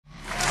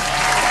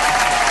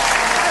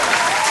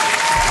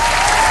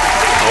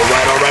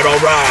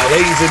Alright,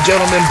 ladies and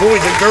gentlemen,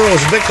 boys and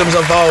girls, victims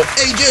of all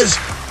ages,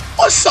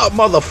 what's up,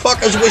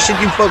 motherfuckers? Wishing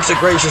you folks a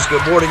gracious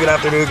good morning, good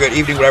afternoon, good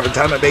evening, whatever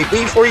time it may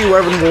be for you,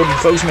 wherever in the world you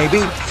folks may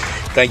be.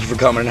 Thank you for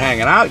coming and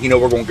hanging out. You know,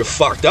 we're going to get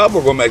fucked up,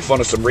 we're going to make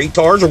fun of some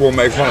retards, we're going to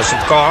make fun of some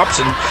cops,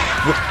 and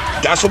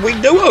that's what we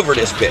do over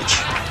this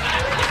bitch.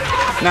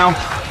 Now,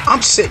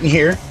 I'm sitting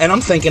here, and I'm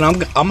thinking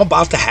I'm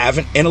about to have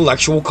an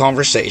intellectual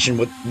conversation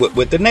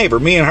with the neighbor.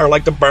 Me and her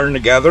like to burn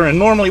together, and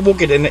normally we'll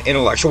get into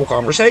intellectual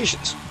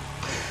conversations.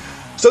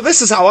 So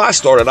this is how I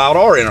started out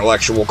our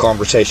intellectual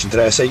conversation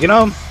today. I said, you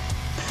know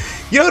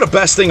the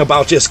best thing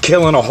about just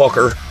killing a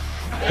hooker?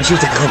 And she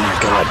was like, oh my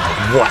God,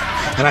 what?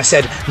 And I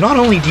said, not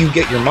only do you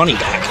get your money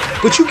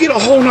back, but you get a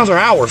whole nother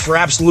hour for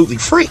absolutely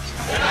free.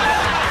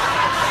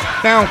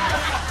 Now,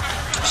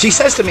 she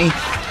says to me,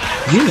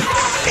 you need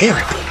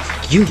therapy.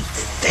 You need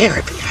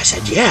therapy. I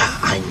said, yeah,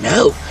 I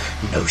know.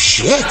 No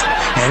shit.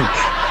 And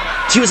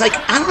she was like,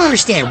 I don't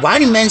understand. Why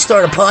do men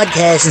start a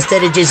podcast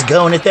instead of just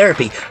going to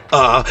therapy?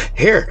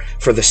 Here,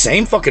 for the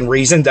same fucking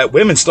reason that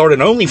women start an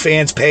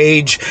OnlyFans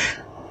page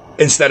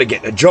instead of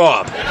getting a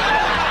job.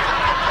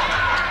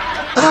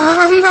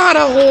 I'm not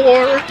a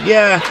whore.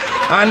 Yeah,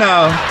 I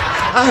know.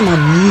 I'm a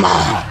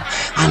mom.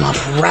 I'm a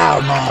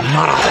proud mom,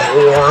 not a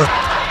whore.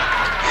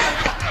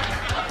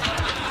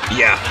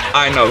 Yeah,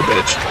 I know,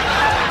 bitch.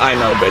 I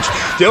know, bitch.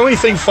 The only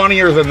thing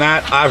funnier than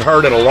that I've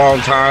heard in a long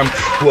time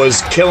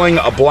was killing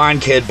a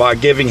blind kid by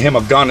giving him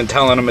a gun and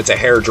telling him it's a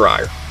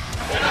hairdryer.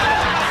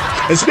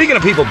 And speaking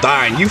of people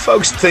dying, you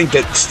folks think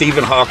that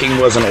Stephen Hawking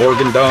was an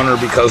organ donor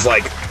because,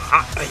 like,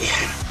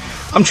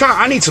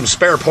 I need some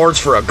spare parts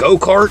for a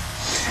go-kart,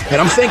 and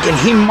I'm thinking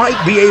he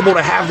might be able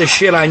to have the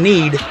shit I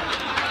need.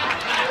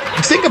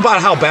 Think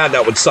about how bad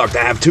that would suck to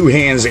have two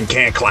hands and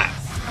can't clap.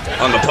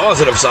 On the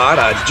positive side,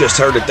 I just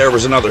heard that there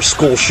was another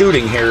school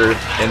shooting here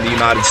in the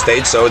United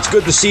States, so it's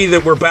good to see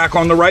that we're back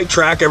on the right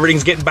track.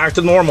 Everything's getting back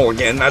to normal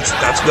again. That's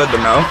good to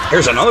know.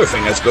 Here's another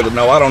thing that's good to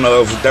know. I don't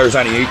know if there's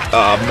any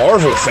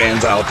Marvel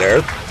fans out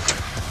there,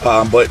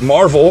 but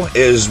Marvel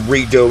is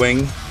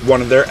redoing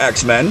one of their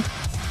X-Men,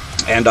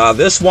 and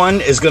this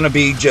one is going to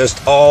be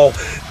just all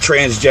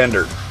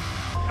transgendered.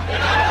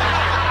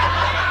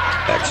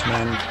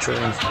 X-Men,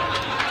 trans...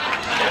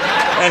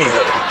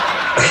 Anywho.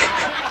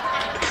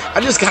 I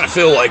just kind of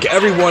feel like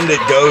everyone that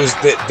goes,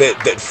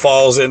 that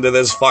falls into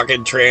this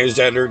fucking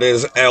transgender,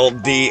 this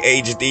LD,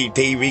 HD,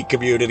 TV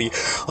community,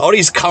 all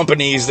these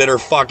companies that are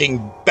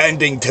fucking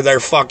bending to their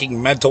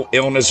fucking mental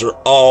illness are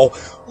all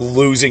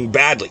losing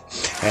badly.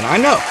 And I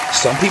know,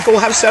 some people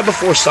have said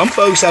before, some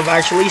folks have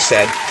actually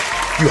said,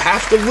 you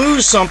have to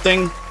lose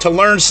something to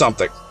learn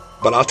something.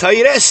 But I'll tell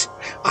you this,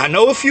 I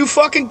know a few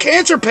fucking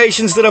cancer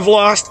patients that have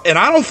lost, and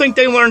I don't think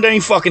they learned any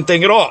fucking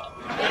thing at all.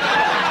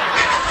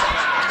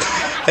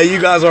 Hey,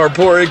 you guys are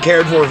important,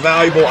 cared for,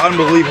 valuable,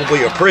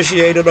 unbelievably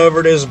appreciated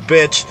over this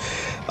bitch.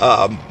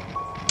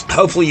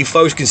 Hopefully you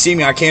folks can see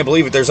me. I can't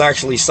believe it. There's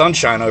actually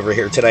sunshine over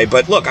here today.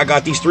 But look, I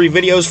got these 3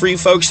 videos for you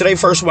folks today.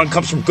 First one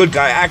comes from Good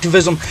Guy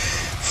Activism.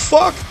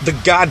 Fuck the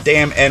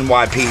goddamn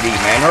NYPD,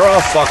 man. They're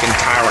all fucking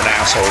tyrant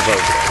assholes over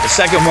there. The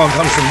second one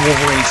comes from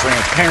Wolverine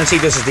Transparency.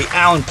 This is the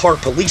Allen Park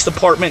Police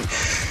Department.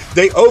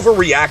 They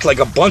overreact like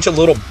a bunch of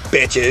little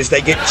bitches.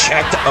 They get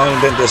checked,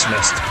 owned, and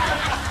dismissed.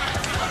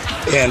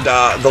 And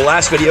the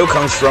last video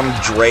comes from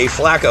Dre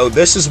Flacco.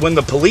 This is when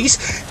the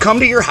police come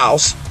to your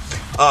house,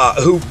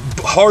 who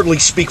hardly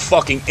speak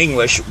fucking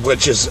English,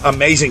 which is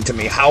amazing to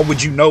me. How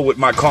would you know what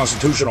my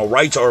constitutional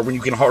rights are when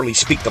you can hardly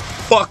speak the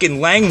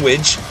fucking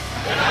language?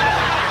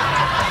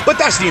 But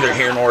that's neither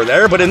here nor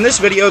there. But in this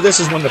video, this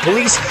is when the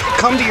police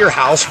come to your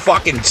house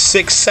fucking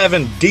 6,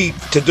 7 deep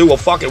to do a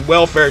fucking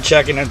welfare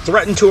check and then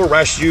threaten to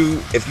arrest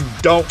you if you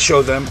don't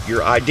show them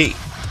your ID.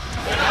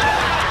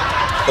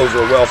 Over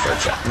a welfare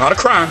check. Not a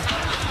crime,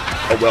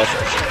 a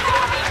welfare check.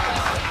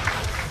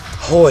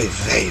 Hoy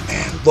vey,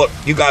 man. Look,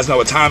 you guys know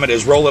what time it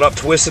is. Roll it up,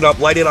 twist it up,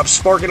 light it up,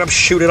 spark it up,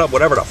 shoot it up,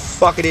 whatever the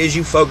fuck it is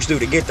you folks do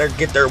to get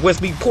there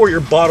with me. Pour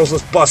your bottles,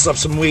 let's bust up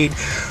some weed,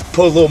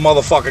 put a little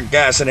motherfucking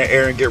gas in the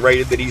air and get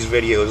ready to these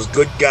videos.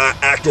 Good Guy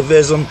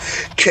Activism,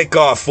 kick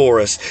off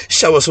for us.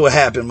 Show us what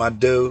happened, my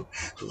dude.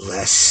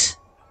 Let's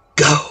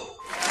go.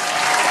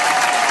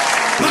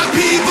 My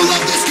people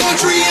of this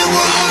country and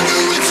we're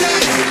under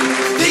attack.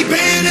 They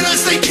banning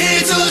us, they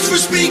cancel us for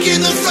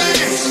speaking the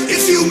facts.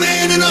 If you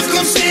man enough,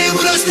 come stand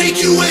with us,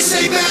 take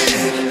USA back.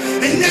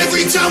 And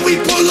every time we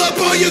pull up,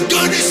 all you're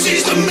gonna see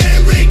is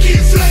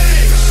American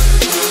flags.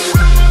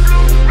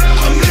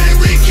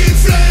 American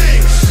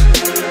flags.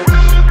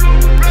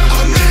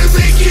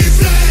 American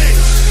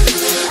flags.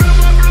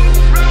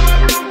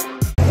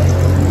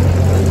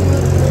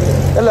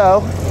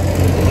 Hello.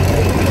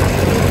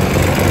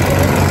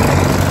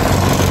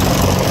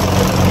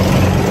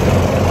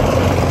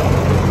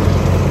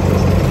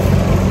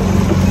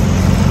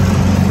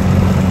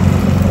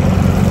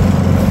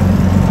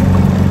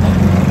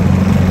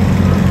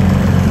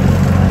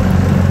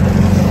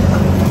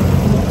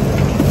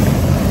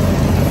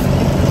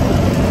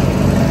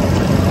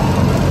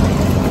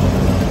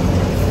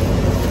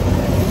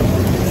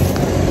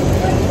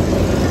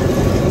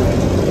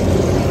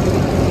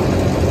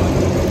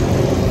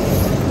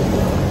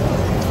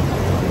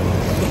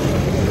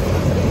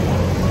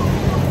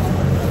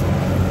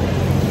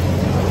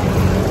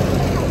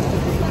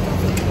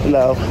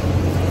 Hello.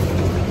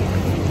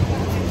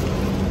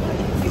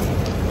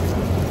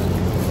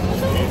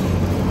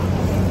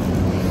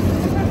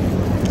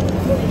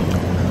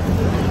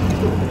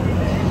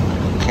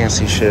 Can't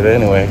see shit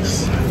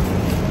anyways.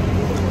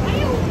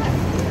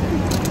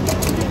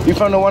 You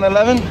from the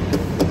 111?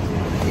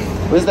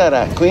 Where's that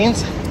at?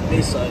 Queens?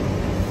 East side.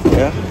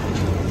 Yeah.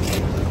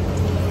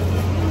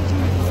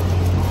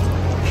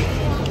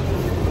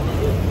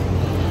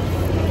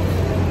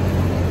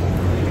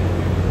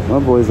 My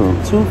boy's on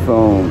 2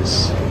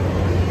 phones.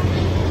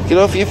 Get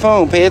off your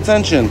phone, pay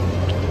attention.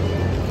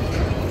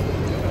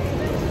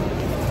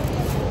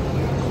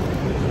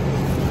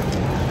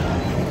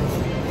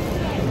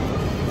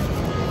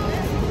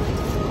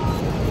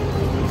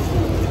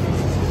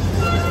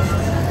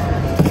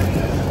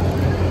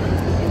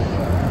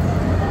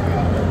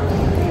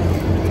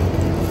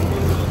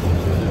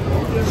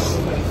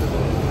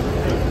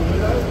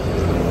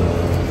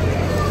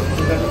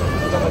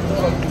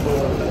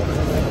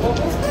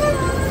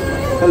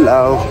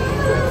 Hello.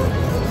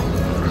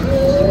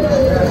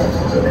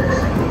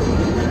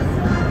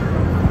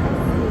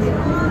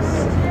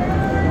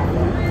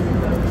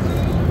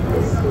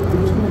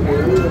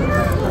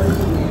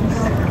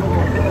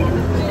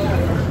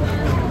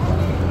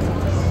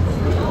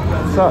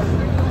 What's up?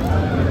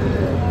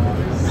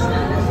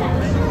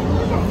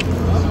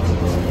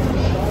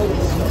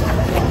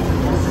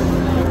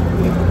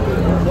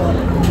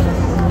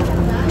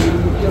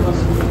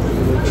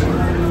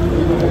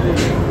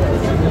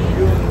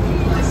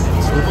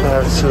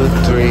 Two,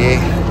 three.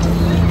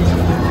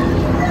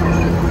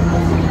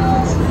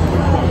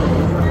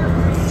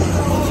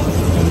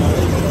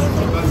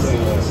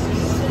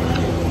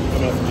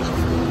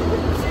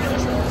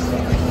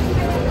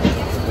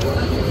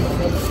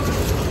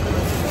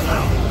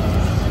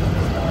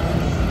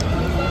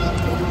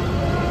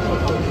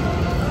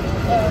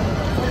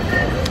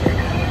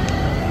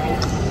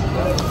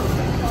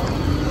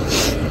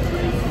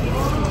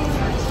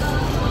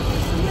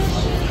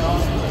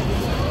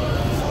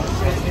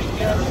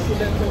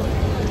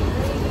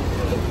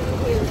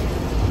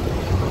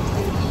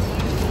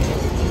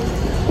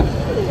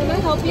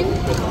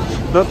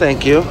 No,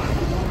 thank you.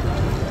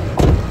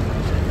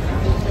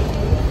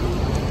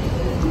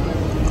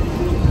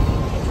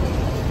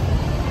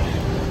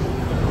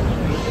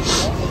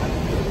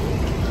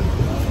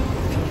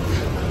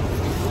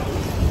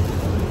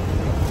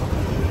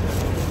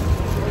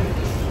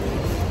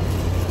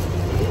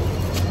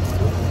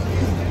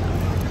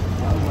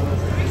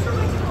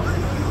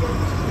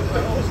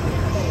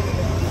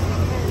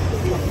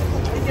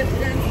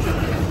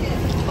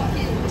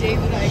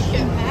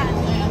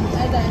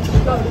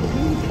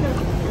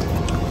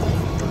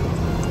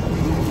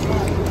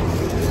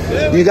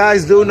 You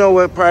guys do know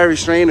what prior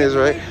restraint is,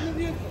 right?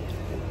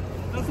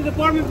 That's the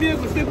department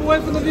vehicle. Step away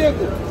from the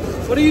vehicle.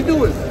 What are you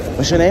doing?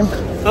 What's your name?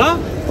 Huh?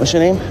 What's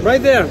your name?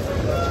 Right there.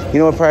 You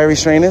know what prior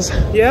restraint is?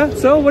 Yeah,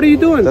 so what are you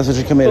doing? That's what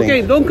you're committing.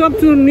 Okay, don't come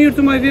too near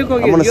to my vehicle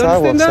again. I'm on the You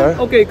sidewalk, understand that?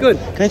 sir. Okay, good.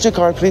 Can I get your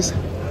card, please?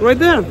 Right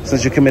there.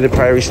 Since you committed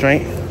prior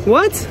restraint?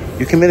 What?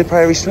 You committed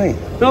prior restraint.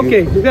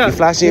 Okay, yeah. You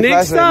flashing your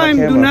Next flashlight in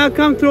my time, do camera. not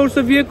come towards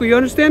the vehicle. You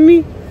understand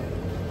me?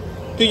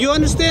 Do you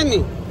understand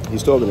me?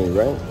 He's talking to me,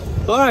 right?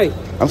 All right.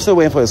 I'm still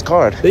waiting for his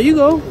card. There you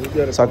go.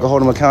 So I can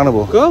hold him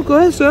accountable. Go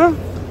ahead, sir.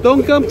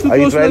 Don't come too Are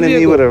you close to the threatening me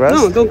vehicle. with arrest?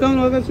 No, don't come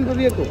close to the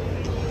vehicle.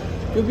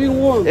 You're being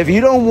warned. If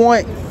you don't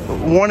want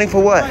warning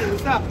for what? Right,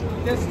 stop.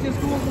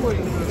 Just go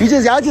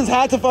away. Y'all just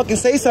had to fucking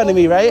say something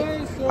to me, right?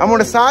 I'm on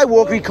the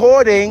sidewalk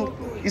recording.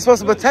 You're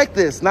supposed to protect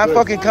this, not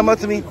fucking come up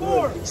to me.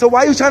 So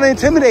why are you trying to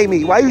intimidate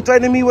me? Why are you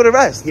threatening me with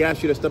arrest? He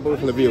asked you to step away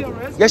from the vehicle.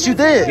 Yes, you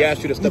did. He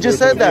asked you to step You just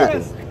away said from the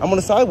that. vehicle. I'm on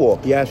the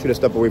sidewalk. He asked you to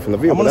step away from the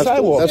vehicle. I'm on the That's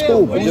cool. sidewalk. That's cool.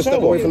 I'm on But the just step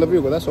away sidewalk. from the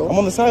vehicle. That's all. I'm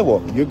on the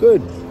sidewalk. You're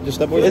good. Just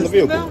step away from the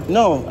vehicle.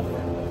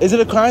 No. Is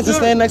it a crime to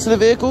stand next to the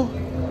vehicle?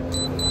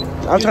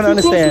 I'm trying to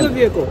understand. Close to the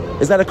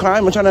vehicle. Is that a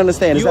crime? I'm trying to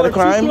understand. Is that a You are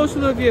crime? too close to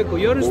the vehicle.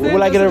 You understand?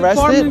 Will I get That's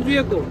a arrested? department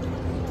vehicle.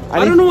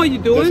 I don't know what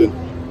you're doing.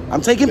 Listen,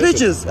 I'm taking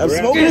pictures. I'm we're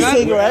smoking a asking- We're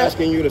cigarette.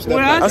 asking you to step We're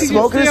back. asking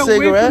smoking you a to stay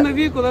away cigarette. from the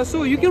vehicle. That's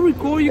all. You can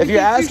record. You If can you're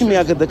take asking me, I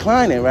pictures. could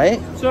decline it, right?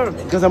 Sir.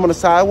 Because I'm on the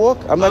sidewalk.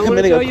 I'm not I'm gonna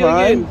committing tell a you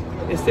crime.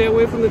 again, stay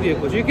away from the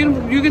vehicles. You can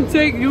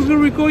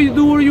record, you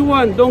do what you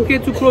want. Don't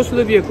get too close to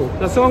the vehicle.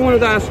 That's all I wanted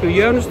to ask you.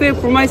 You understand?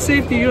 For my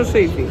safety, your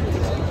safety.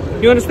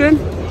 You understand?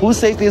 Whose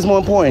safety is more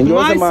important?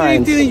 Yours My or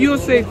mine? safety and your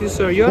safety,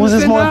 sir. You Whose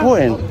is understand more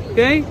that? important?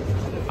 Okay?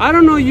 I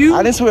don't know you.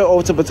 I didn't swear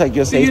oath to protect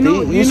your Do safety.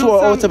 you You know swore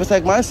some- oath to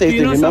protect my Do safety,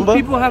 you know remember? some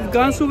people have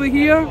guns over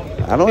here?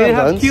 I don't They have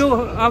have guns. killed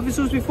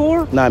officers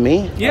before? Not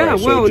me. Yeah, Alright,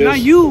 so well, just- not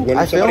you. When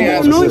I somebody feel-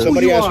 asks know you- who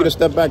somebody you asks you are. to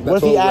step back, What that's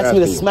if all he we're asked me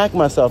to asking. smack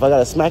myself? I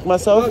gotta smack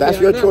myself? That's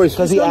your choice.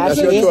 Because he That's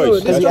asked your me. choice.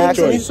 Because That's he your asked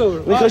me. choice.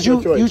 Because That's your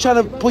you choice. trying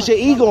to push your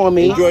ego on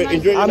me. Enjoy your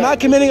I'm night. not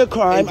committing a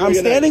crime. Enjoy I'm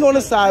your standing night. on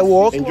the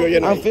sidewalk. Enjoy your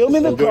I'm night.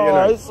 filming the Enjoy your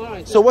night.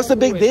 cars. So what's the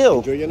big deal?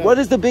 Enjoy your night. What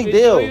is the big Enjoy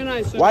deal? your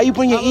night, sir. Why are you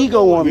putting your Have a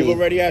ego good on We've me?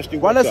 already asked you.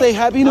 Why not what's say up.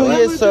 Happy New Have a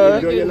Year, good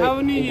sir? day. Have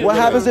a New Year. What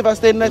happens if I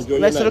stay next Enjoy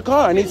your to the night.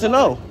 car? I need to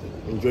know.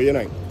 Enjoy your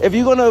night. If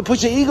you're gonna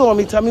put your ego on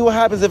me, tell me what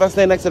happens if I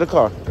stand next to the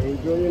car.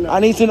 Enjoy your night. I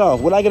need to know.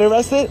 Will I get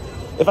arrested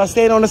if I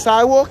stand on the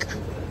sidewalk?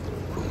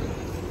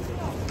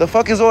 The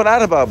fuck is all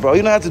that about, bro?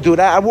 You don't have to do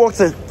that. I walked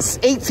to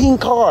 18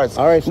 cars.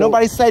 All right, so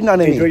nobody said nothing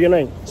to me. enjoy your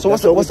night. So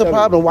what's the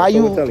problem? Why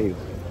you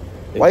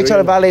trying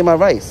to violate my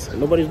rights?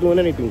 Nobody's doing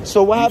anything.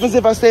 So what happens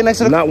if I stay next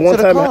to the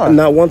car?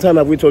 Not one time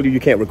have we told you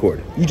can't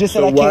record. You just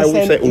said I can't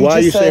stand. Why are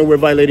you saying we're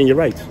violating your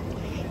rights?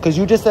 Because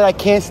you just said I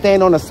can't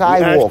stand on the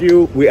sidewalk.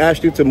 We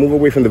asked you to move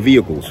away from the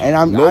vehicles.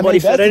 And nobody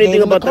said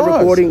anything about the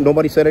recording.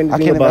 Nobody said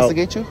anything about... I can't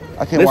investigate you?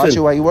 I can't watch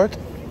you while you work?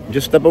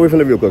 Just step away from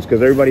the vehicles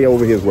because everybody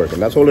over here is working.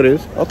 That's all it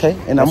is. Okay,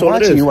 and I'm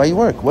watching you while you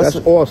work. That's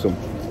awesome.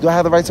 Do I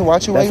have the right to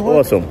watch you while you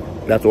work? That's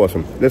awesome. That's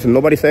awesome. Listen,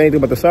 nobody said anything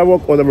about the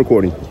sidewalk or the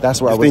recording.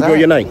 That's where I was at. Enjoy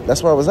your night.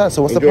 That's where I was at.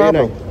 So what's the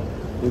problem?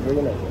 Enjoy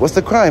your night. What's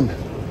the crime?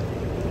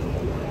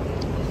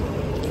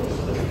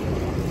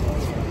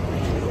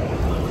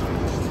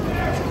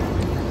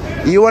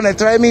 You want to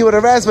threaten me with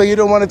arrest, but you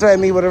don't want to threaten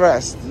me with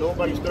arrest.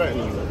 Nobody's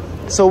threatening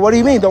you. So what do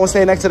you mean? Don't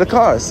stay next to the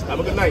cars. Have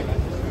a good night.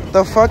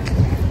 The fuck?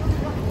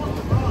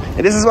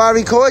 And this is why I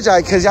record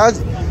y'all, because y'all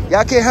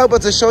can't help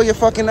but to show your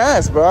fucking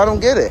ass, bro. I don't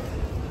get it.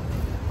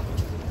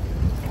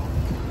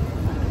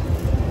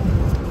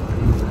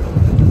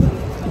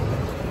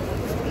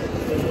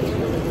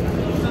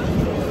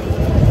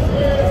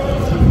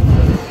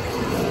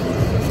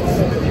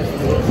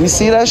 You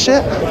see that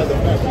shit?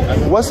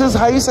 What's his,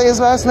 how you say his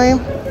last name?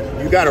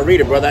 You gotta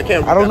read it, brother. I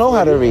can't. I don't know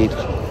how to read.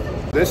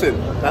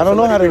 Listen. I don't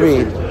know how to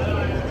read.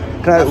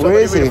 Where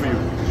is he?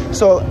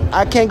 So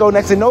I can't go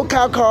next to no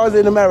cop cars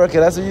in America.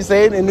 That's what you're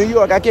saying? In New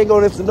York, I can't go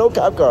next to no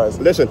cop cars.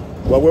 Listen,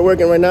 while we're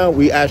working right now,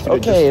 we asked you to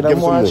just give some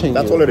more.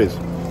 That's all it is.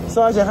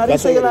 Sergeant, how do you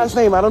say your last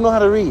name? I don't know how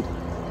to read.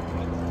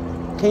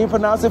 Can you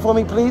pronounce it for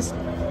me, please?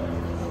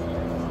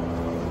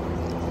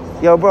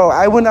 Yo, bro,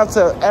 I went up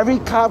to every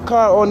cop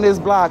car on this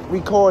block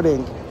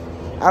recording.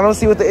 I don't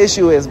see what the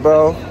issue is,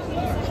 bro.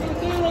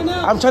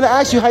 I'm trying to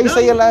ask you how you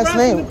say your last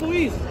name.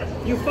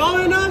 You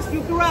following us?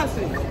 You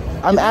harassing?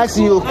 I'm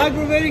asking you.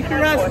 Aggravating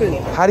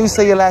harassment. How do you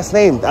say your last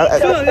name?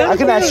 I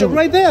can ask you.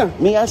 Right there.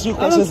 Me ask you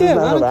questions is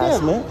not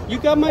harassment. You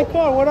got my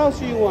car. What else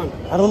do you want?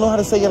 I don't know how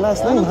to say your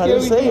last name. How do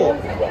you say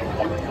it?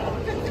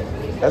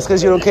 That's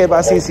because you don't care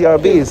about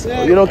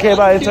CCRBs. You don't care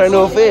about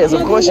internal affairs.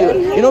 Of course you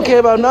don't care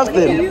about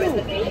nothing.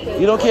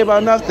 You don't care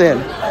about nothing.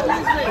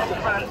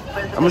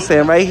 I'm gonna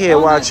stand right here,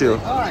 watch you.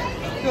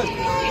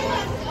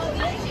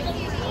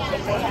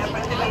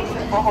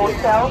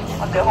 Hotel,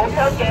 the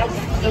hotel guest,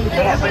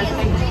 they have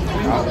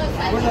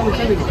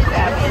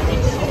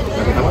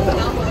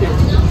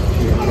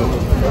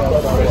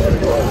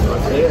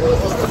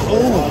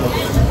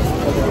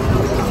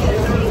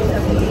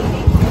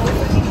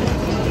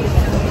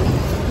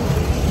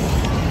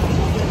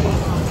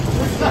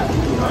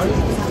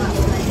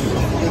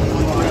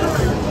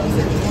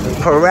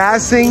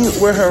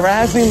We're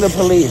harassing the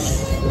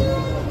police.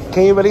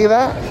 Can you believe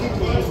that?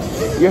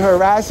 You're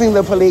harassing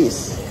the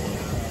police.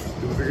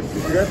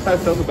 You guys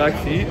passed out in the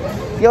back seat?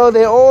 Yo,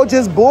 they're all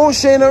just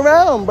bullshitting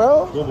around,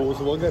 bro. No, but was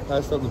the one guy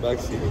passed out in the back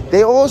seat?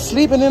 They all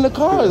sleeping in the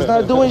cars,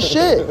 not doing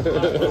shit.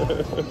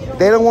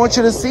 They don't want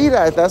you to see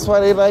that. That's why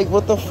they like,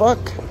 what the fuck?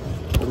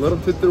 Let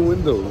them tint their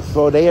windows.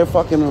 Bro, they have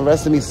fucking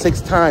arrested me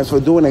 6 times for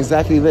doing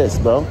exactly this,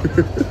 bro.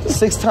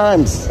 6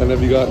 times. And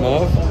have you gotten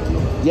off?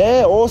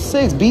 Yeah, all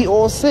 6. Beat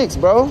all 6,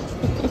 bro.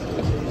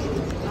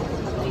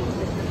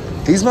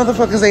 These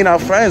motherfuckers ain't our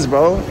friends,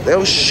 bro.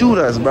 They'll shoot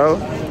us, bro.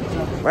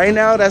 Right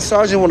now, that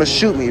sergeant want to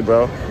shoot me,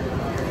 bro.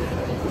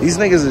 These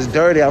niggas is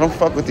dirty. I don't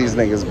fuck with these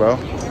niggas, bro.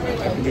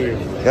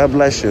 God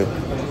bless you.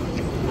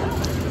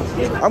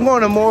 I'm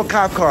going to more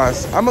cop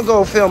cars. I'm going to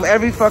go film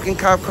every fucking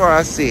cop car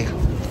I see.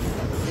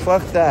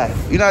 Fuck that.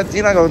 You're not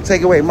going to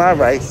take away my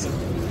rights.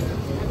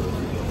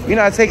 You're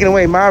not taking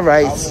away my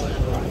rights.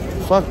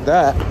 Fuck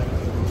that.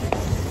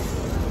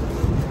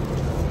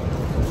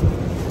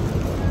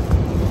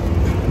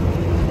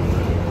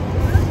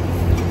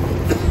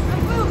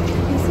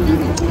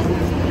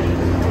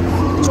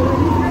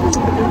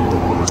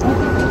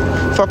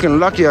 Fucking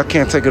lucky I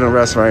can't take an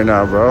arrest right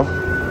now, bro.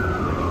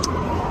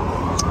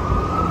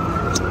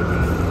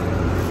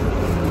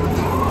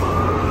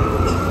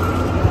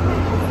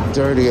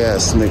 Dirty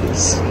ass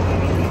niggas.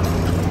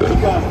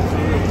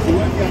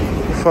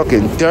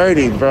 Fucking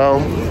dirty,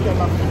 bro.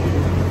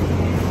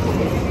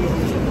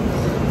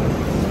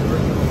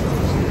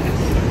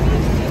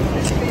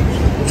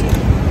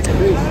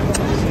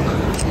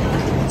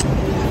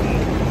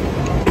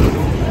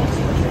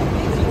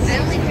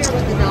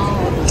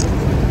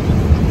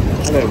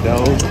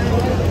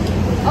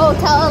 Oh,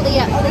 tell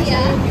Aaliyah.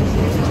 Aaliyah.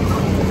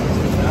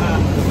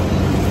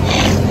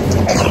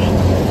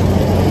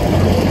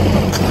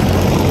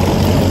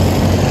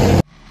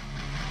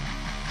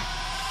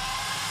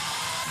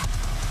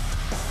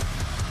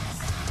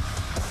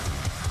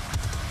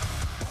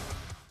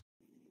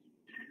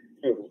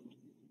 Oh,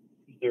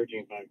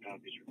 13-5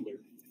 copies are clear.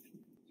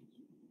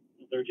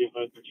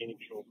 13-5, 13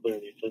 control clear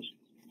the assist.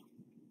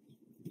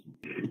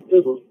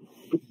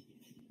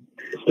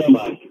 Stand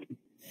by.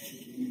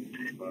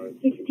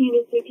 16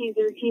 to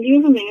 1513. Do you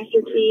have a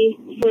master key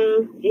for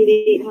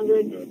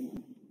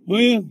 8800?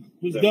 Well, yeah,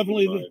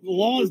 the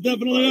law is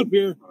definitely up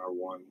here.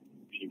 R1,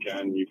 if you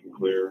can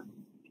clear.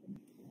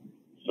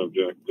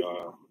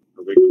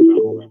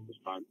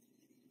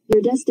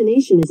 Your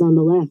destination is on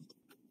the left.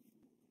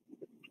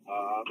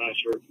 I'm not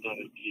sure if it's on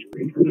a T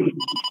ring or not.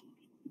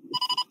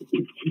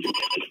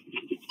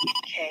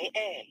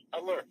 KA,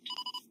 alert.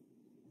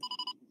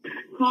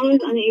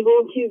 Caller's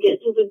unable to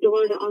get to the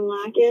door to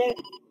unlock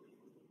it.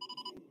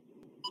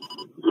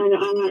 I'm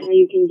not how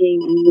you can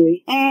gain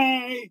entry.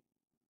 Hey!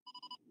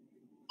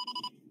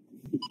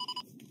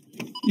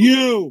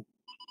 You!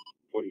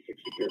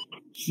 46 secure.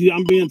 See,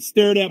 I'm being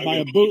stared at by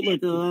a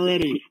bootlicker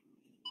already.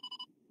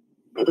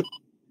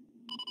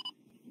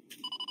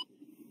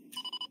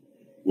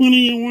 What do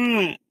you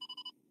want?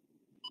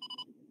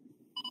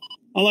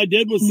 All I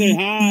did was say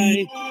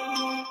hi.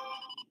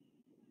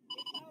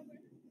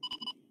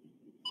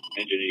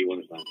 Engine 81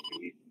 is not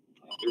TV.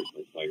 There's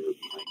no fire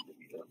behind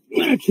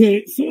it.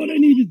 Okay, so what I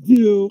need to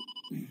do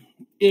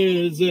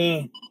is,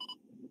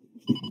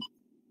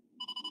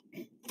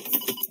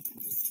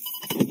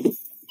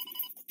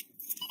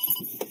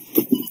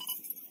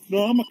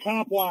 no, I'm a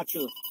cop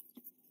watcher.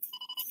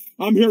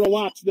 I'm here to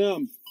watch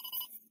them.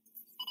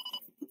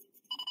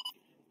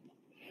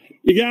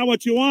 You got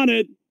what you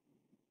wanted.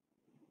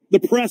 The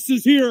press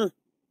is here.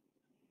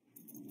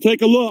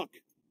 Take a look.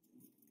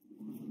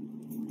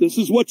 This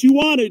is what you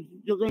wanted.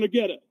 You're going to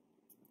get it.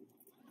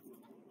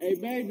 Hey,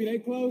 baby, they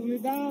closing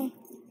it down?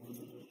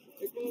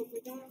 They closing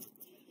it down?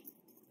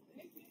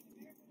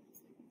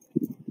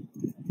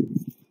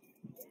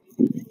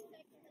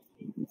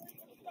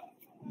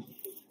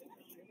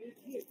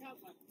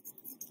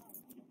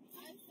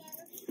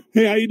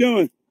 Hey, how you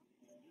doing?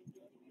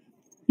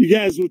 You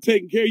guys were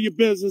taking care of your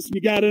business and you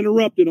got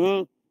interrupted,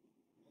 huh?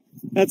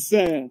 That's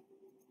sad.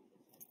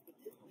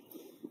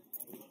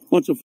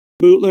 Bunch of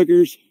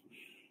bootlickers.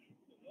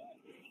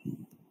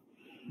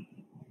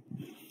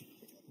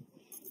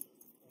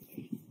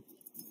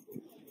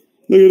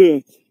 Look at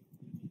this.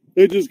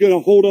 They're just going to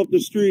hold up the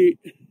street.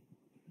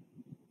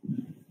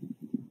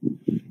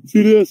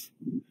 See this?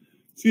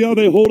 See how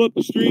they hold up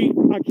the street?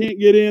 I can't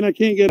get in. I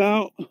can't get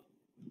out.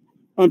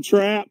 I'm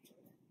trapped.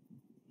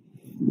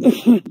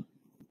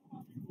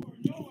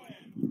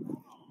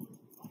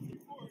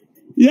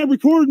 Yeah,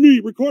 record me.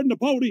 Recording the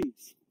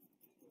police.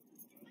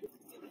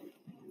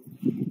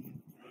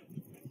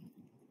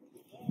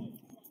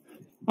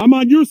 I'm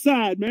on your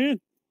side, man.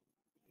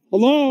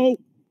 Hello?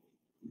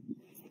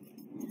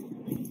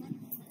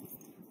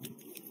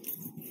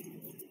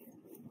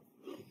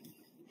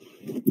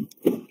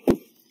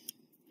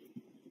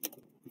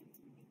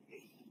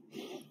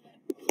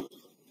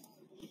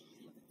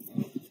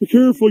 Be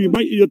careful,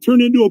 you'll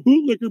turn into a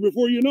bootlicker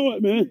before you know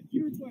it, man.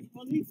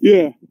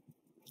 Yeah.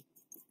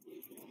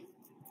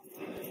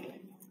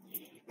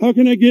 How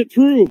can I get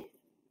through?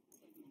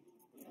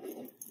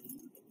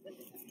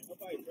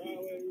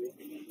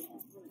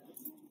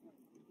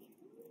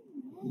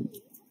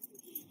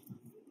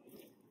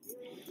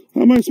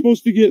 How am I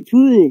supposed to get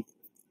through?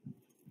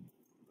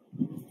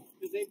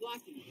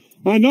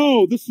 I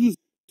know, this is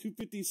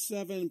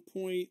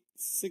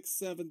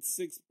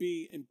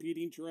 257.676B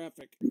impeding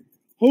traffic.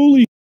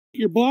 Holy,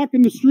 you're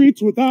blocking the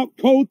streets without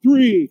code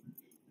 3.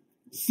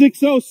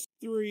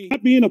 603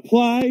 not being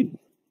applied.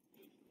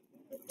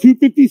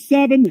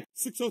 257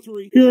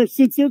 603. Here,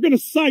 since they're going to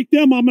cite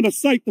them, I'm going to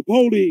cite the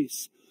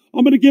police.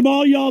 I'm going to give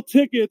all y'all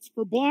tickets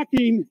for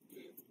blocking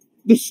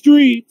the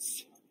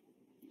streets.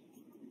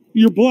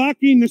 You're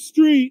blocking the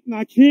street and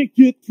I can't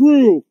get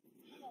through.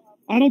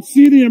 I don't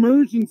see the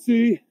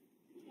emergency.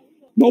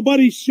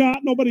 Nobody's shot,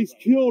 nobody's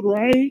killed,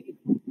 right?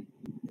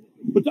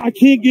 But I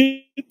can't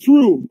get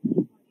through.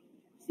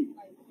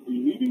 Are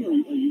you leaving or are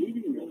you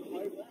leaving or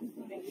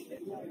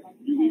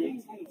you're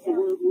leaving? So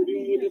we're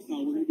dealing with this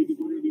now. We're gonna be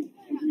clearing.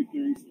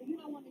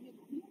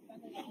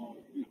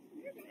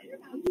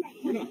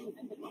 We're not.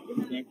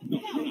 Okay.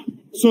 No, we're not.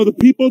 So the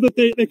people that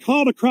they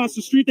called across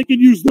the street, they can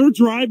use their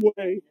driveway.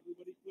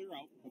 Everybody clear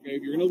out. Okay,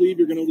 if you're gonna leave,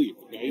 you're gonna leave.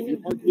 Okay, if you're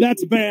parked,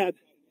 that's bad.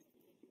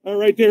 All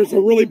right, there's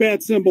a really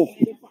bad symbol.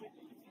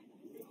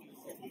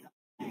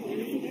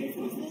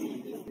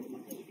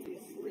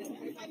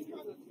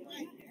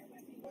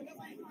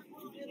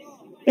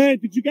 Hey,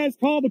 did you guys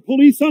call the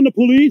police on the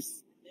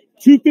police?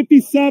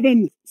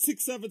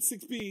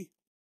 257-676B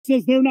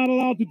says they're not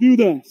allowed to do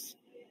this.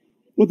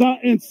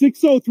 And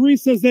 603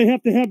 says they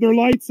have to have their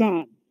lights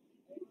on.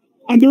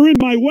 And they're in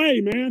my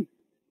way, man.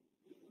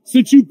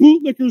 Since you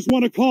bootlickers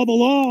want to call the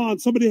law on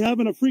somebody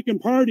having a freaking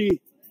party,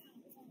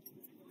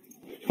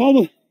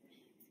 look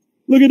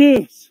at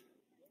this.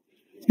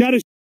 It's got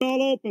his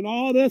all open,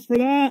 all this for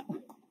that.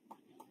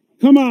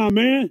 Come on,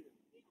 man.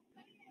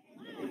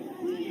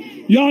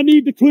 Y'all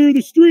need to clear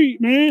the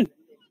street, man.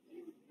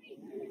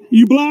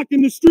 You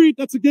blocking the street,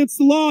 that's against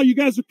the law. You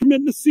guys are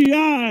committing a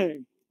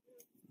CI.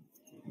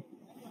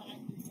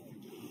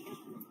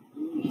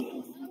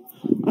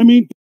 I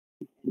mean,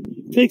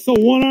 takes a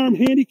one-armed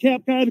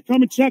handicapped guy to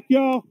come and check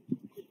y'all.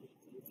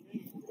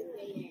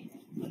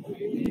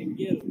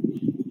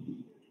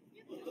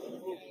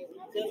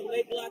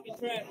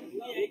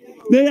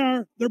 They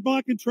are. They're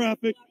blocking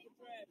traffic.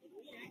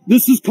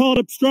 This is called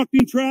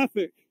obstructing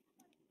traffic.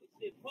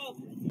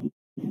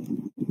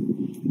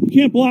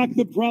 can't block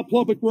the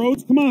public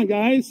roads. Come on,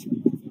 guys.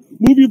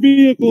 Move your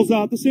vehicles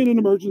out. This ain't an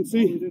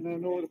emergency. We did not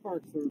know where to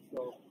park, sir.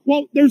 So.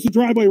 Well, there's a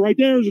driveway right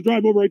there. There's a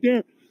driveway right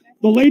there.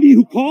 The lady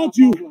who called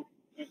you,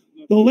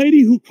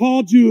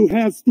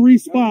 has 3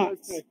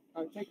 spots.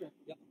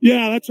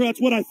 Yeah, that's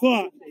what I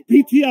thought.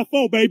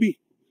 PTFO, baby.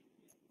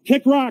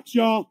 Kick rocks,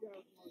 y'all.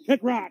 Kick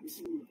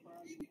rocks.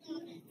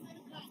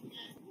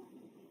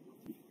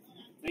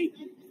 Thank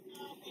you.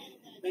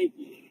 Thank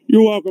you.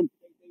 You're welcome.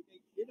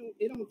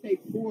 It don't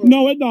take 4.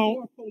 No, it don't.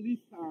 4 police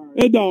cars.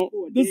 It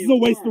don't. This is a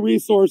waste of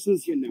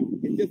resources. You know,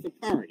 it's just a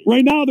party.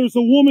 Right now, there's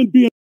a woman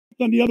being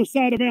on the other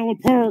side of Allen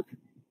Park.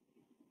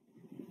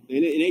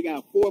 And they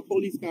got 4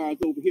 police cars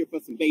over here for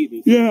some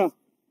babies. Yeah.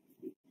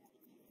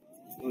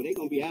 Oh, they're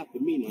gonna be after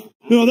me now.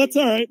 No, that's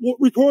all right. Well,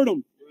 record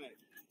them. Right.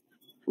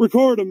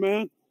 Record them,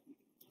 man.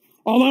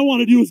 All I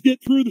want to do is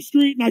get through the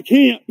street, and I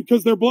can't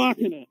because they're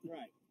blocking it.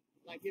 Right.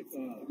 Like it's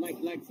like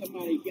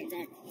somebody got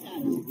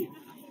shot over here.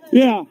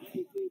 Yeah.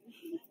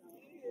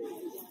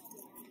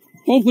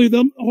 Hopefully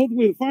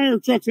the fire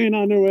trucks ain't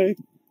on their way.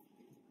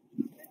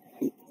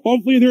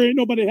 Hopefully there ain't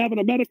nobody having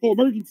a medical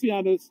emergency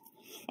on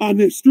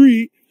this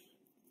street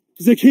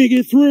because they can't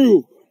get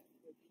through.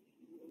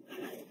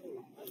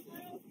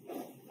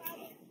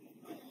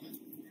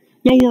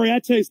 Don't worry, I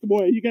chased them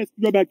away. You guys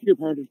can go back to your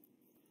party.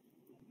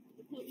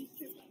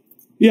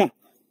 Yeah.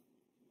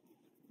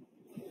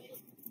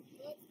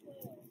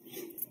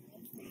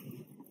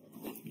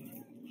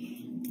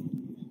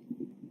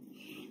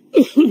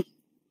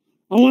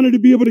 I wanted to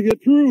be able to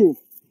get through.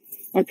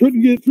 I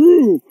couldn't get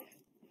through.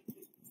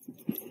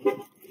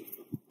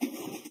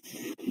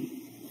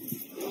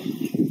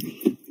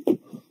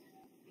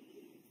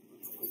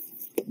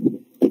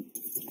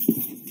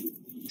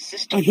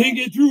 I can't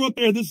get through up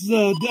there. This is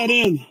a dead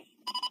end.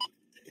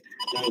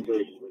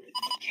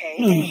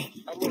 Okay,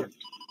 alert.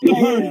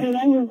 So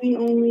that was the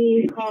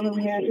only call that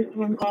we had, just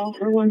one call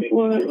for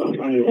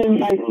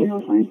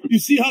 14750. You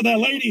see how that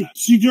lady,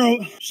 she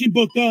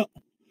booked up.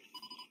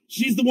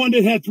 She's the one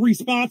that had 3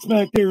 spots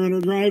back there in her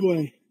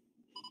driveway.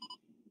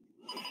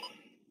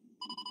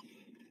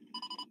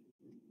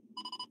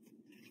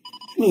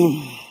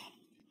 Oh.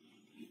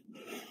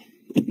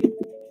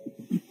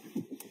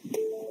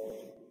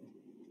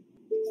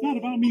 It's not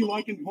about me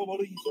liking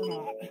police or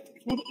not.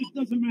 It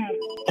doesn't matter.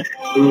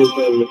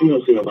 If you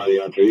don't see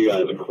nobody out there, you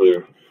guys are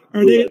clear.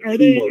 Are they?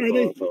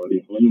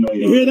 You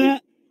hear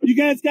that? You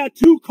guys got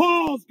 2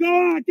 calls. Go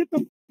on, get the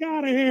fuck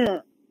out of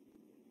here.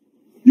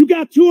 You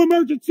got 2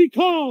 emergency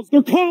calls.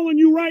 They're calling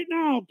you right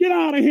now. Get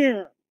out of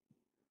here.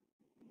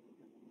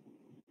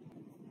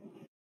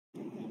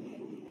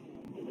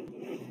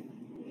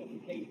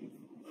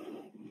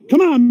 Come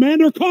on, man.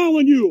 They're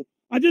calling you.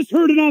 I just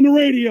heard it on the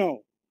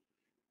radio.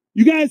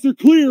 You guys are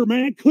clear,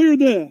 man. Clear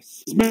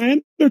this,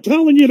 man. They're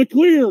telling you to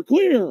clear.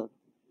 Clear,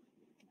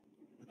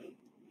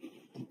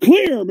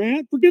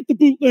 man. Forget the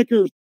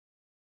bootlickers.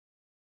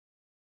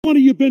 One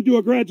of you been to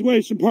a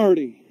graduation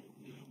party?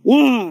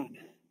 1,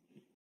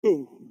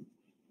 2.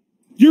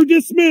 You're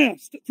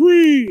dismissed.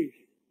 3,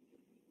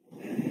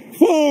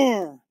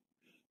 4.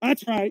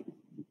 That's right.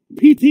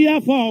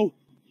 PTFO.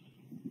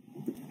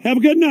 Have a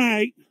good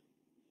night.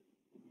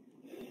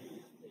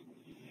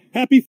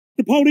 Happy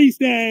the Police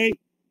Day.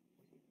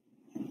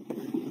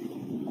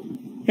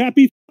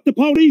 Happy the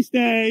Police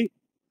Day.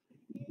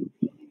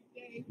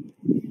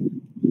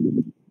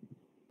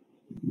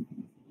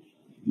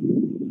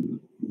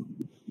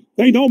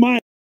 They know my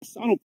ass.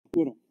 I don't f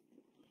with them.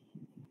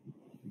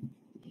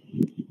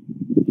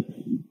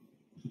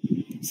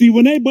 See,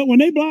 when they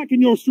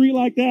blocking your street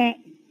like that,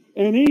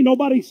 and ain't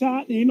nobody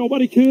shot, ain't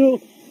nobody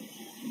killed,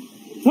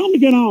 tell them to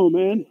get on,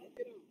 man.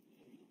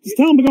 Just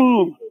tell them to go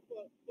on.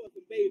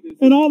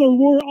 And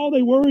all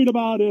they worried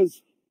about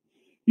is,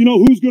 you know,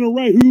 who's going to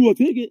write who a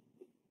ticket.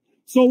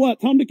 So what?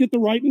 Tell them to get the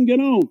right and get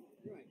on.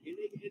 Right. And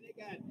they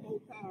got 4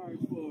 cars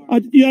for...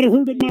 You had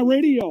heard it on my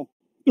radio.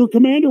 Their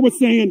commander was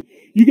saying,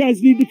 you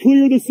guys need to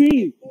clear the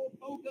scene.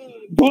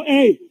 But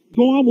hey,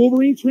 go on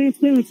Wolverine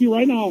Transparency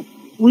right now.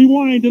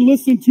 Rewind and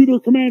listen to their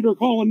commander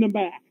calling them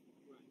back.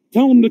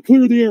 Tell them to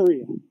clear the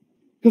area.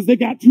 Because they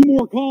got 2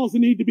 more calls that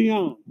need to be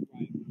on.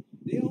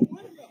 They don't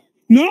want to go.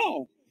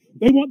 No.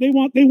 They want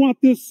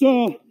this,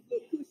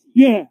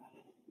 yeah.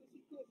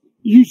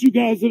 Use you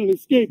guys as an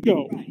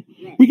scapegoat. Right.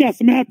 We got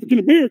some African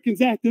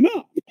Americans acting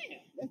up.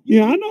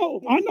 Yeah, I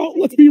know.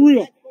 Let's be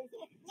real.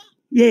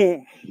 Yeah.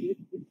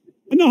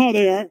 I know how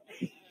they are.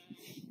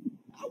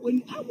 I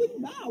wouldn't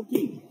bow to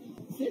you.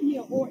 Send me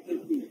an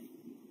ordinance here.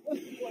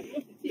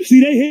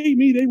 See, they hate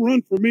me. They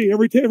run for me.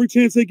 Every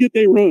chance they get,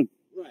 they run.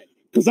 Right.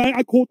 Because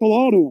I quote the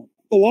law to them.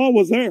 The law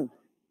was there. And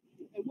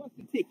what's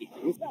the ticket?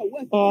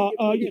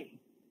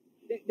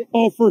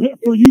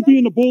 For you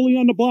being a bully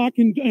on the block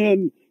and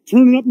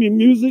turning up your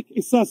music,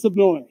 excessive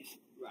noise.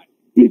 Right.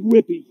 Big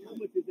whippy. How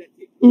much is that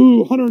ticket?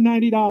 Ooh,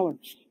 $190.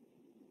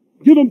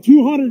 Give them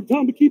 $200. Tell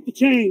them to keep the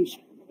change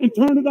and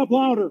turn it up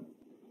louder.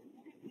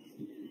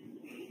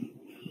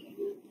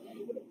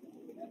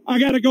 I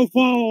gotta go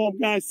follow them,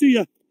 guys. See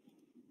ya.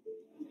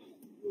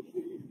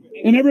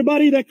 And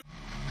everybody that...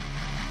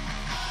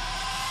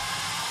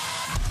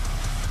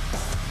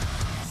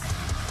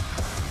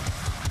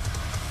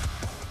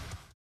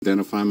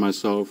 identify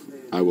myself,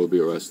 I will be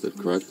arrested,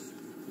 correct?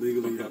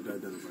 Legally, you have to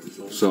identify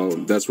yourself. So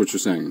that's what you're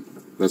saying.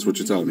 That's what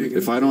you're telling me.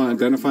 If I don't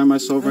identify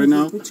myself right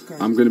now,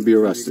 I'm going to be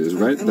arrested,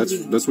 right?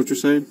 That's what you're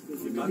saying?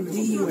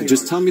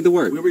 Just tell me the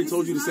word. We already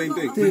told you the same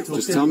thing.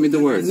 Just tell me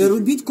the word.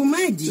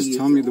 Just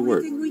tell me the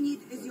word.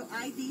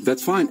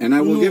 That's fine, and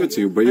I will give it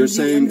to you. But you're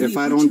saying if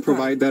I don't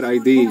provide that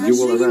ID, you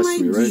will arrest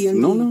me, right?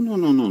 No.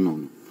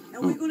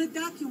 We're going to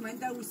document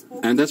that we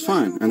spoke. And that's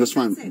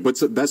fine,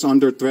 But that's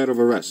under threat of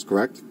arrest,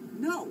 correct?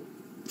 No.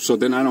 So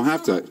then I don't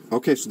have to.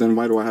 Okay, so then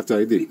why do I have to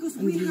ID? Because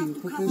we have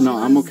to cover No,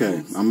 I'm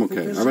okay. I'm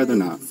okay. I'd rather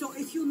not. So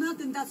if you're not,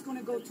 then that's going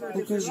to go to a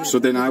different So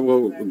then I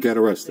will get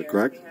arrested,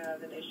 correct?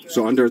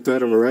 So under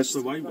threat of arrest.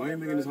 So why are you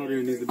making this harder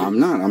than it needs to be? I'm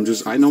not.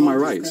 I know my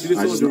rights. We're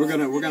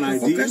gonna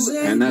ID you.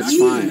 And that's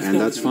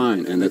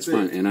fine.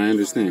 And I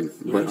understand.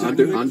 But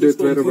under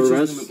threat of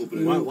arrest.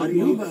 Why do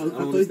you? I don't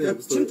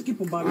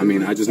understand. I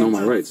mean, I just know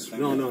my rights.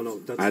 No.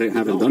 I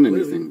haven't done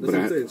anything, but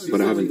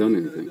I haven't done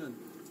anything.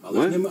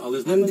 What?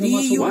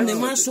 Андрію,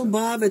 нема що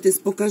бавитись,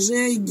 покажи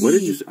ID. What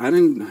did you say? I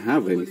didn't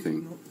have anything.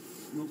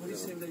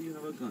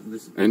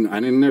 And I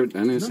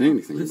didn't say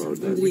anything about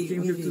that.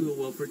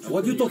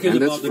 What are you talking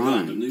about? The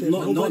gun?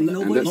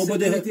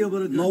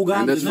 No gun.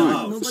 And that's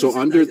fine. So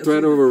under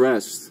threat of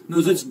arrest.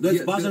 That's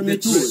bothering me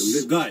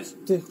too, guys.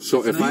 So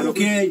if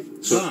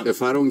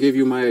I don't give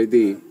you my ID.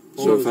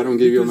 So if I don't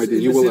give you my ID,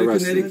 you will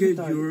arrest me.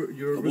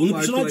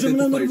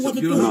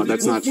 No,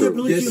 that's not true.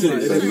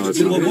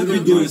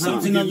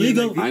 Something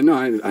illegal. I know.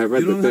 I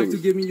read the thing.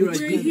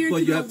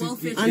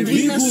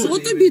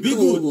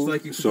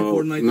 So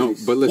no,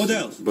 but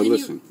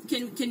listen.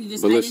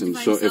 But listen.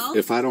 So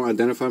if I don't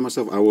identify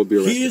myself, I will be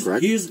arrested.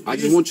 Correct? I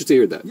just want you to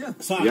hear that.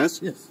 Yes.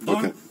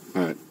 Okay.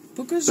 All right.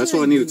 That's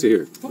all I needed to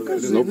hear.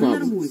 No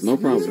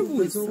problem.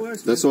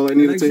 That's all I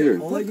needed to hear.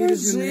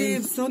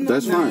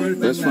 That's fine.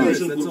 That's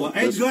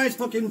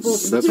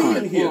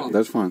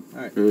fine.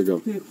 Here we go.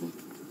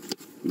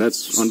 That's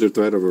under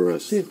threat of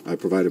arrest. I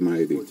provided my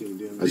ID.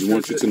 I just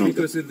want you to know that.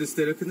 Because in the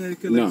state of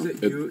Connecticut, no,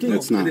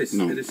 it's not.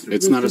 No,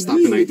 it's not a stop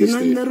and ID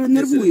state.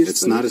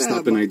 It's not a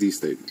stop and ID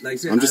state.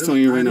 I'm just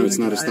telling you right now,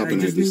 it's not a stop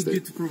and ID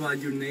state.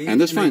 And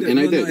that's fine. And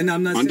I did.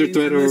 Under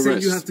threat of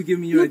arrest. You have to give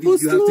me your ID. You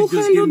have to just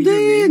give me your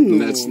name.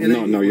 That's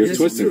no. You're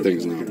twisting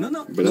things now.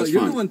 No. But that's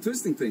you're fine. the one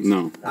twisting things.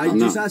 No, I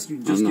just asked you.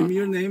 Just give me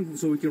your name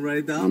so we can write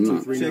it down.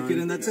 Check it,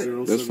 and that's it.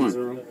 That's fine.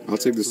 I'll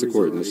take this to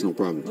court. That's no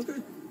problem. Okay.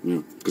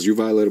 Yeah, because you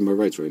violated my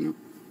rights right now.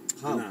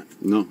 How?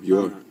 No, you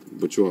are.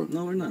 But you are.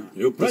 No, we're not.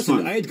 You're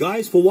pressing 8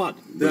 guys for what?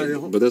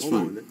 But that's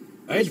fine.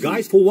 8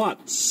 guys for what?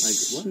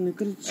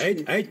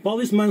 8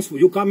 policemen,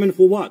 you come in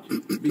for what?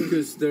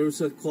 Because there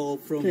was a call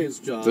from his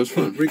job that's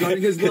fine.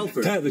 regarding his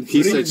welfare.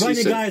 He said,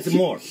 20 guys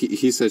more.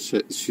 He said,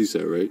 she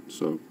said, right?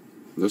 So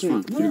that's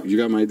fine. You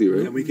got my ID,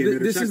 right?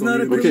 This is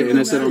not a okay, and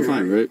I said I'm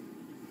fine, right?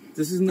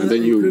 This is not. And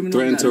then you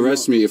threatened to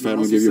arrest me if I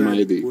don't give you my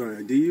ID. We're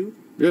ID you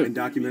and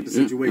document the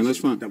situation and that's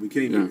fine. that we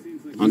came in.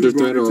 Under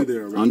threat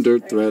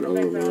of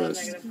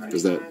arrest.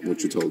 Is that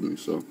what you told me?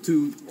 So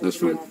that's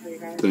fine.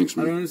 Thanks,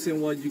 man. I don't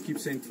understand why you keep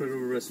saying threat of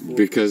arrest for.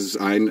 Because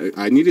I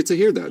needed to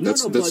hear that.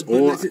 That's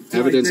all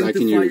evidence I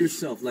can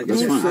use.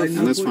 That's fine.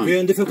 And that's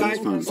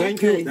fine.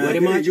 Thank you very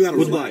much.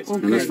 Goodbye.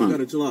 And that's fine.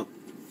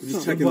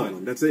 Just checking on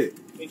them. That's it.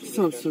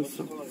 Все,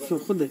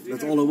 ходи.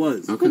 That's all it was.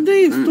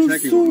 Ходи,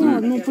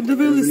 все, ну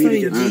подивилися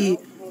ID.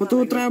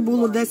 Ото треба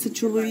було 10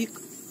 чоловік.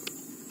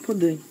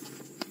 Ходи.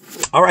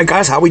 All right,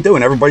 guys, how we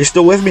doing? Everybody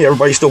still with me?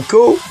 Everybody still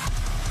cool?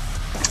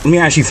 Let me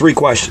ask you 3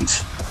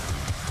 questions.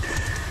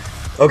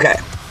 Okay.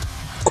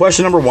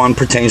 Question number 1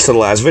 pertains to the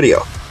last video.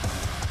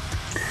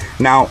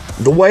 Now,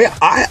 the way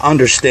I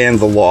understand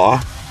the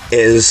law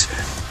is,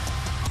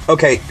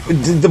 okay,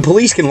 the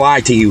police can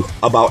lie to you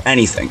about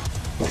anything.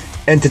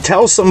 And to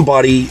tell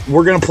somebody,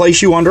 we're going to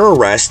place you under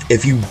arrest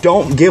if you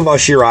don't give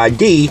us your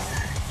ID,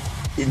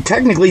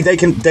 technically they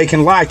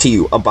can lie to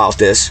you about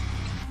this.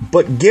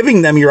 But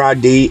giving them your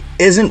ID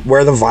isn't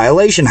where the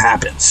violation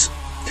happens.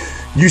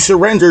 You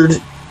surrendered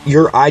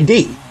your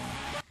ID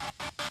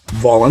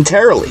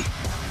voluntarily.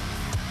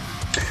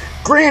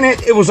 Granted,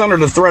 it was under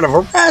the threat of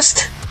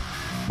arrest,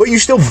 but you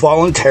still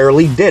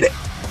voluntarily did it.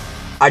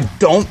 I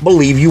don't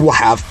believe you will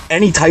have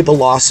any type of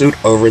lawsuit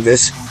over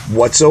this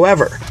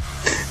whatsoever.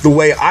 The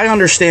way I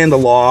understand the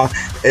law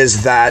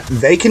is that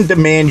they can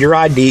demand your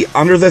ID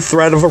under the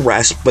threat of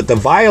arrest, but the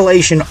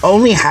violation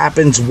only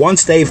happens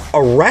once they've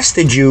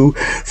arrested you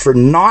for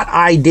not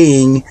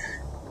IDing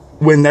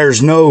when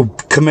there's no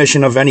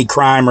commission of any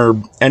crime or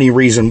any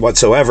reason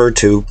whatsoever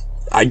to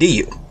ID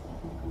you.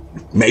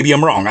 Maybe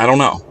I'm wrong. I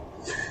don't know.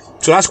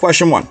 So that's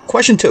question 1.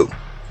 Question 2.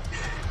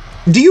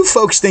 Do you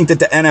folks think that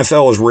the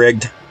NFL is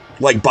rigged?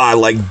 Like by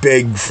like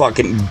big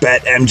fucking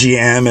Bet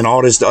MGM and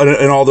all this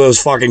and all those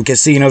fucking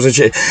casinos and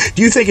shit.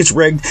 Do you think it's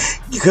rigged?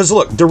 Because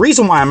look, the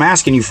reason why I'm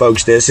asking you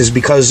folks this is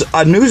because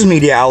a news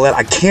media outlet,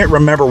 I can't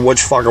remember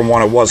which fucking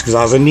one it was because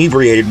I was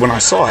inebriated when I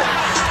saw it.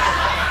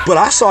 But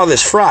I saw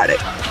this Friday.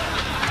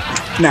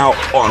 Now,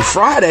 on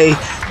Friday,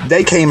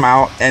 they came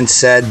out and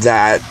said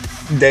that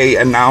they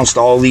announced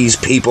all these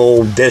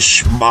people. This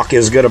schmuck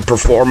is going to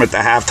perform at the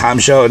halftime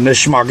show, and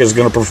this schmuck is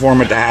going to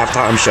perform at the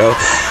halftime show.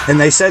 And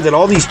they said that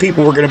all these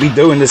people were going to be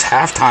doing this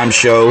halftime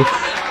show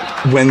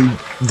when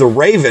the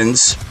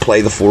Ravens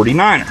play the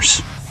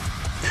 49ers.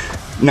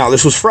 Now,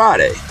 this was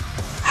Friday.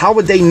 How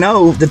would they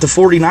know that the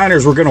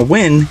 49ers were going to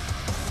win?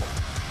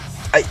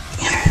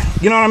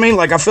 You know what I mean?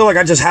 Like, I feel like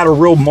I just had a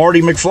real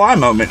Marty McFly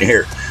moment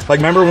here. Like,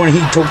 remember when he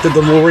took the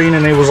DeLorean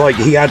and it was like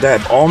he had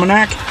that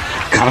almanac?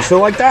 Kind of feel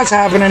like that's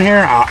happening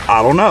here.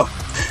 I don't know.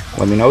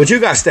 Let me know what you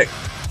guys think.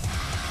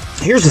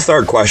 Here's the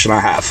third question I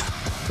have.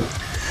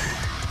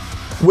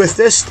 With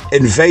this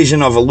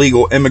invasion of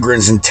illegal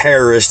immigrants and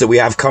terrorists that we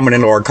have coming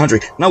into our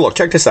country. Now, look,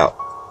 check this out.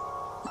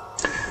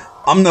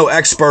 I'm no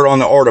expert on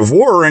the art of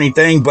war or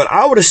anything, but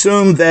I would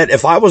assume that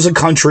if I was a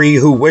country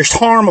who wished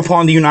harm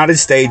upon the United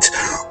States,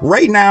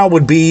 right now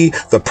would be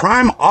the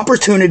prime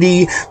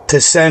opportunity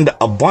to send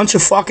a bunch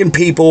of fucking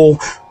people.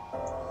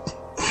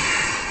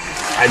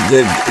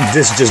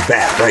 This is just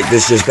bad, right?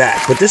 This is just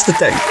bad. But this is the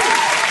thing.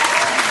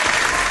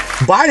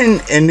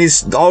 Biden and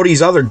all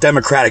these other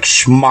Democratic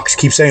schmucks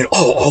keep saying,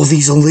 oh, all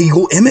these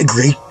illegal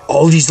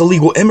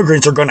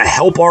immigrants are going to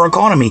help our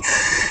economy.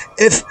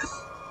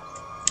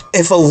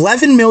 If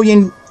 11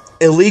 million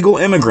illegal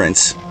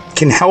immigrants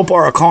can help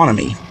our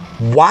economy,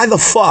 why the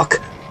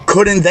fuck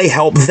couldn't they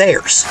help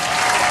theirs?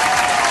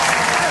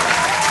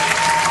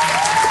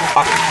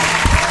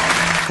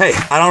 Hey,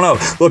 I don't know.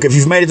 Look, if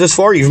you've made it this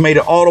far, you've made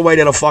it all the way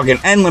to the fucking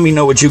end. Let me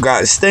know what you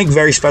guys think.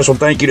 Very special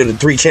thank you to the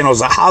 3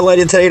 channels I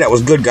highlighted today. That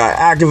was Good Guy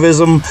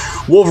Activism,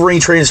 Wolverine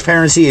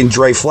Transparency, and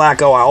Dre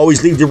Flacco. I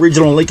always leave the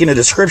original link in the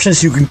description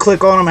so you can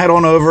click on them, head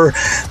on over,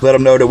 let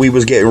them know that we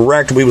was getting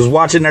wrecked. We was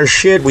watching their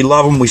shit. We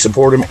love them, we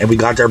support them, and we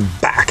got their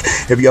back.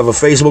 If you have a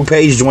Facebook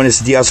page, join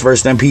us at the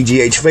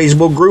USVSTHEMPGH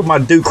Facebook group. My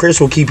dude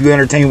Chris will keep you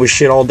entertained with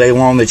shit all day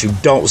long that you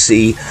don't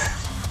see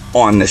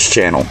on this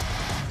channel.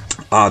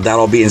 That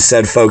all being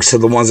said, folks, to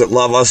the ones that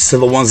love us, to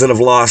the ones that have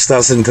lost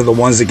us, and to the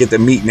ones that get to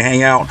meet and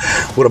hang out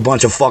with a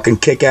bunch of fucking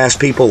kick-ass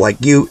people like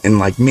you and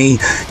like me,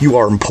 you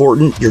are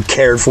important, you're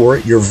cared for,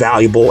 you're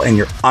valuable, and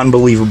you're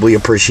unbelievably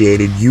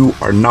appreciated. You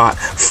are not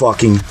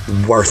fucking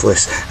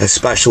worthless,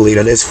 especially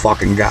to this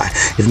fucking guy.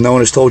 If no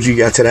one has told you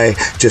yet today,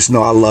 just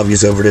know I love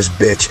yous over this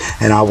bitch,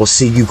 and I will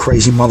see you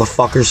crazy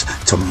motherfuckers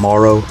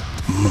tomorrow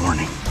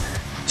morning.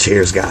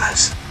 Cheers,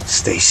 guys.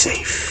 Stay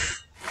safe.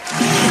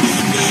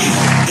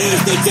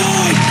 Is the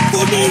time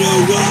for me to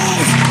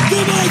rise to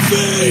my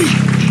feet?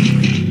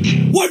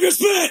 Wipe your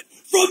spit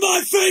from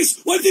my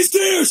face, wipe these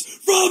tears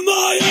from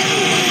my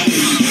eyes.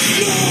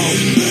 Now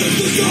is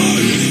the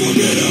time for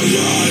me to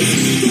rise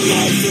to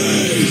my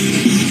feet.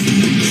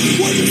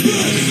 Wipe your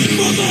spit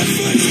from my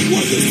face,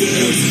 wipe these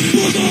tears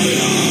from my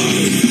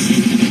eyes.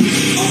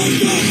 I've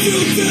got to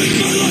take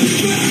my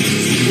life back,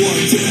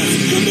 one chance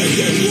to make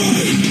it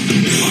right.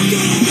 I'm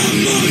gonna have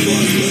my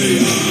voice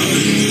be heard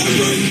and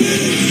bring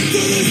meaning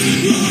to this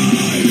life.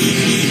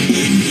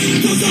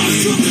 'Cause I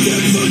trust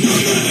in